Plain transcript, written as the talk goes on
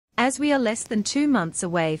As we are less than 2 months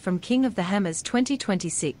away from King of the Hammers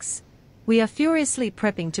 2026, we are furiously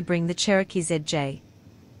prepping to bring the Cherokee ZJ.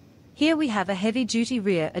 Here we have a heavy-duty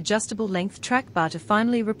rear adjustable length track bar to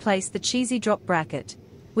finally replace the cheesy drop bracket,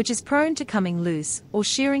 which is prone to coming loose or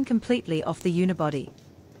shearing completely off the unibody.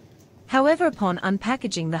 However, upon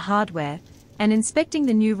unpackaging the hardware and inspecting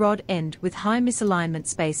the new rod end with high misalignment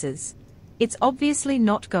spaces, it's obviously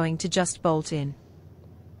not going to just bolt in.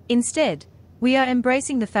 Instead, we are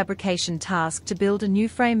embracing the fabrication task to build a new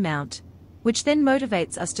frame mount, which then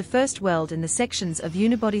motivates us to first weld in the sections of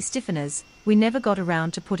unibody stiffeners we never got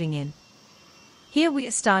around to putting in. Here we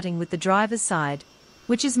are starting with the driver's side,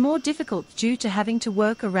 which is more difficult due to having to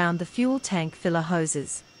work around the fuel tank filler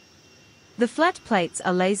hoses. The flat plates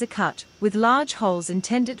are laser cut, with large holes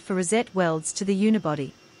intended for rosette welds to the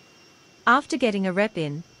unibody. After getting a rep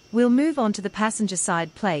in, we'll move on to the passenger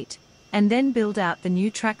side plate, and then build out the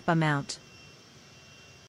new track bar mount.